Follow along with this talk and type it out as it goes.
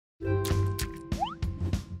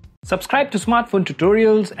Subscribe to Smartphone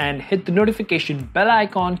Tutorials and hit the notification bell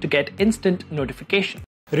icon to get instant notification.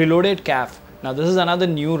 Reloaded-CAF. Now this is another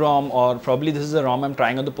new ROM, or probably this is a ROM I'm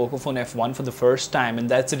trying on the Pocophone F1 for the first time, and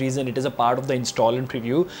that's the reason it is a part of the install and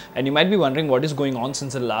preview. And you might be wondering what is going on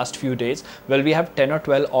since the last few days. Well, we have 10 or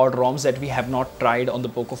 12 odd ROMs that we have not tried on the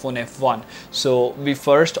Pocophone F1. So we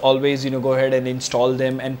first always go ahead and install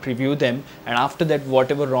them and preview them, and after that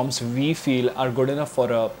whatever ROMs we feel are good enough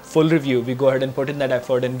for a full review, we go ahead and put in that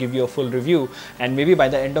effort and give you a full review. And maybe by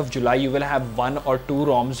the end of July you will have 1 or 2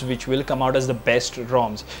 ROMs which will come out as the best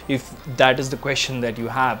ROMs, if that is the question that you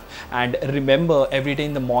have. And remember, every day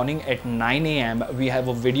in the morning at 9 AM we have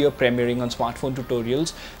a video premiering on Smartphone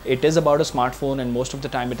Tutorials. It is about a smartphone, and most of the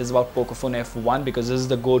time it is about Pocophone F1 because this is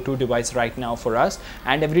the go-to device right now for us.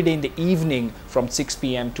 And every day in the evening from 6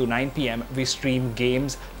 PM to 9 PM we stream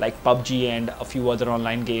games like PUBG and a few other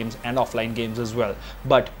online games and offline games as well.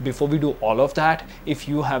 But before we do all of that, if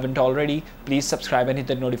you haven't already, please subscribe and hit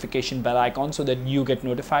the notification bell icon so that you get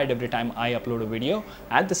notified every time I upload a video.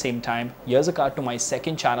 At the same time, here's a card to my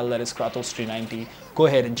second channel, that is Kratos390. Go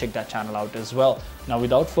ahead and check that channel out as well. Now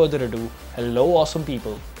without further ado, hello awesome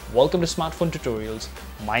people, welcome to Smartphone Tutorials.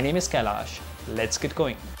 My name is Kailash. Let's get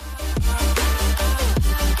going.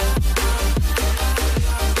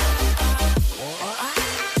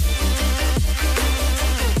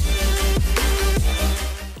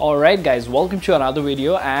 Alright guys, welcome to another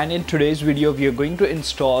video, and in today's video we are going to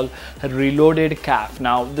install Reloaded-CAF.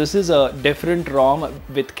 Now this is a different ROM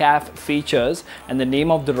with CAF features, and the name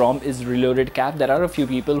of the ROM is Reloaded-CAF. There are a few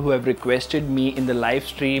people who have requested me in the live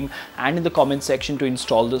stream and in the comment section to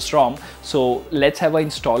install this ROM. So let's have an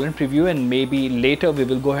install and preview, and maybe later we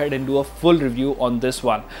will go ahead and do a full review on this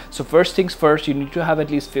one. So first things first, you need to have at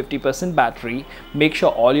least 50% battery. Make sure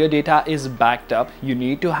all your data is backed up. You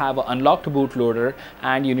need to have an unlocked bootloader,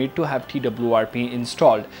 and you need to have TWRP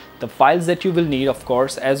installed. The files that you will need, of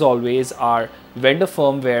course, as always, are vendor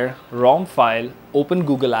firmware, ROM file, open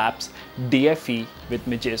Google Apps, DFE with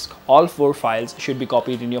Magisk. All 4 files should be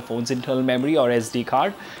copied in your phone's internal memory or SD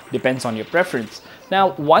card, depends on your preference.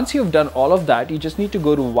 Now once you've done all of that, you just need to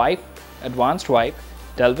go to wipe, advanced wipe,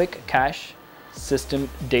 Dalvik cache, system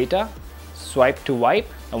data, swipe to wipe.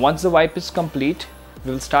 And once the wipe is complete,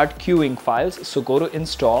 we'll start queuing files. So go to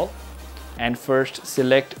install, and first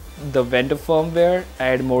select the vendor firmware,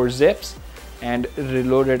 add more zips, and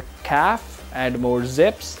Reloaded-CAF, add more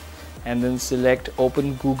zips, and then select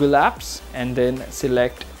open Google Apps, and then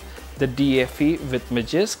select the DFE with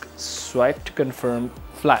Magisk, swipe to confirm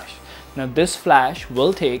flash. Now this flash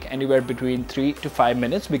will take anywhere between 3 to 5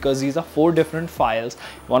 minutes because these are 4 different files.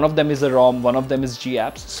 One of them is a ROM, one of them is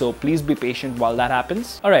GApps, so please be patient while that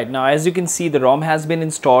happens. Alright, now as you can see, the ROM has been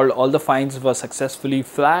installed, all the files were successfully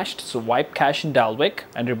flashed. So wipe cache in Dalvik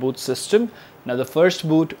and reboot system. Now the first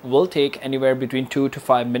boot will take anywhere between 2 to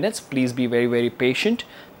 5 minutes. Please be very patient.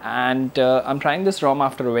 And I'm trying this ROM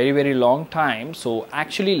after a very long time, so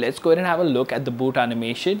actually let's go ahead and have a look at the boot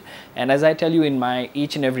animation. And as I tell you in my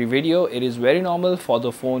each and every video, it is very normal for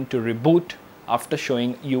the phone to reboot after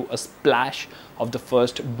showing you a splash of the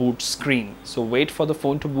first boot screen. So wait for the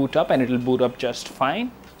phone to boot up and it will boot up just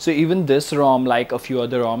fine. So even this ROM, like a few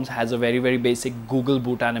other ROMs, has a very basic Google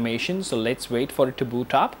boot animation. So let's wait for it to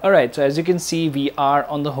boot up. Alright, so as you can see, we are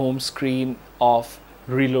on the home screen of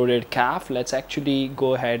Reloaded-CAF. Let's actually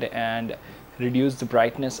go ahead and reduce the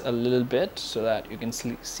brightness a little bit so that you can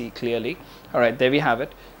see clearly. Alright, there we have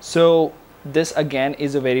it. So this again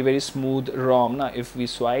is a very smooth ROM. Now if we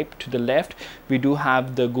swipe to the left, we do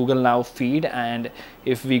have the Google Now feed, and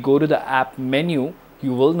if we go to the app menu,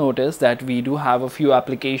 you will notice that we do have a few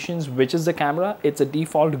applications. Which is the camera? It's a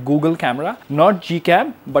default Google camera, not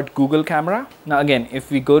Gcam but Google camera. Now again, if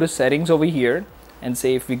we go to settings over here and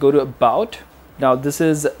say if we go to about, now this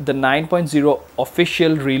is the 9.0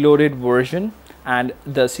 official Reloaded version, and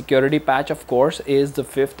the security patch of course is the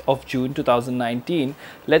 5th of June 2019.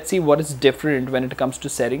 Let's see what is different when it comes to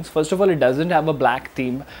settings. First of all, it doesn't have a black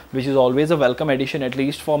theme, which is always a welcome addition, at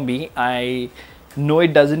least for me. I know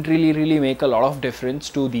it doesn't really make a lot of difference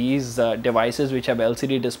to these devices which have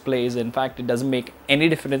LCD displays. In fact, it doesn't make any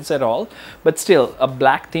difference at all, but still a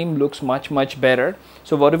black theme looks much better.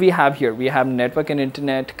 So what do we have here? We have network and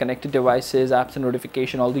internet, connected devices, apps and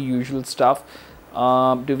notification, all the usual stuff.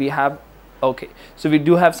 Do we have Okay, so we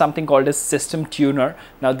do have something called a system tuner.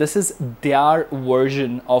 Now this is their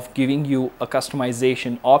version of giving you a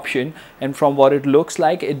customization option, and from what it looks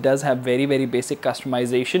like, it does have very basic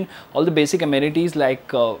customization. All the basic amenities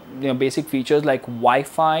like basic features like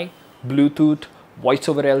Wi-Fi, Bluetooth, voice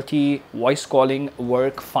over LTE, voice calling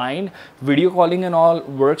work fine. Video calling and all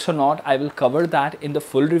works or not, I will cover that in the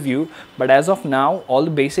full review, but as of now all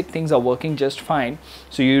the basic things are working just fine.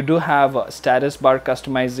 So you do have status bar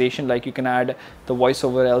customization, like you can add the voice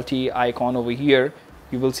over LTE icon over here.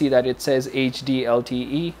 You will see that it says HD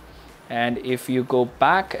LTE, and if you go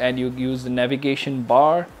back and you use the navigation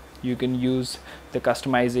bar, you can use the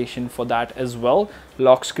customization for that as well.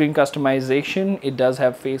 Lock screen customization, it does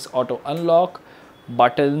have face auto unlock,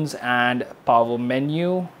 buttons and power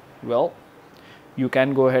menu. Well, you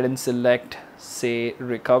can go ahead and select, say,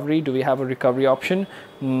 recovery. Do we have a recovery option?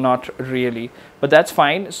 Not really, but that's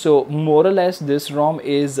fine. So more or less this ROM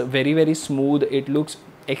is very smooth. It looks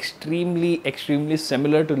extremely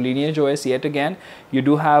similar to Lineage OS. Yet again, you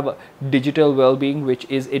do have digital well-being, which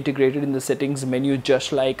is integrated in the settings menu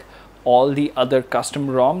just like all the other custom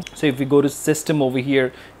ROM. So if we go to system over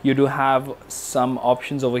here, you do have some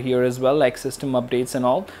options over here as well, like system updates and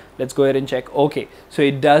all. Let's go ahead and check. Okay, so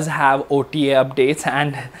it does have OTA updates,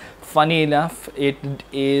 and funny enough it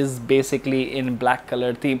is basically in black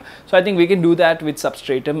color theme. So I think we can do that with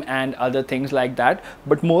substratum and other things like that,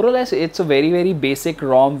 but more or less it's a very basic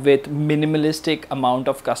ROM with minimalistic amount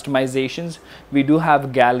of customizations. We do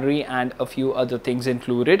have gallery and a few other things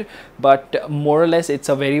included, but more or less it's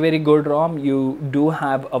a very good ROM. You do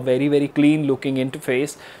have a very clean looking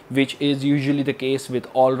interface, which is usually the case with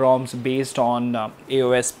all ROMs based on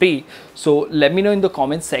AOSP. So let me know in the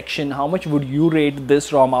comment section, how much would you rate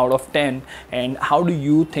this ROM out of 10, and how do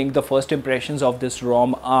you think the first impressions of this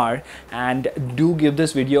ROM are? And do give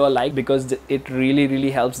this video a like, because it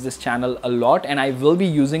really helps this channel a lot, and I will be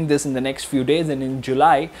using this in the next few days, and in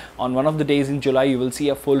July, on one of the days in July, you will see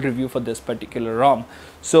a full review for this particular ROM.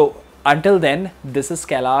 So until then, this is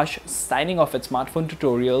Kailash signing off at Smartphone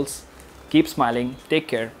Tutorials. Keep smiling, take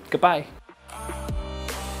care, goodbye.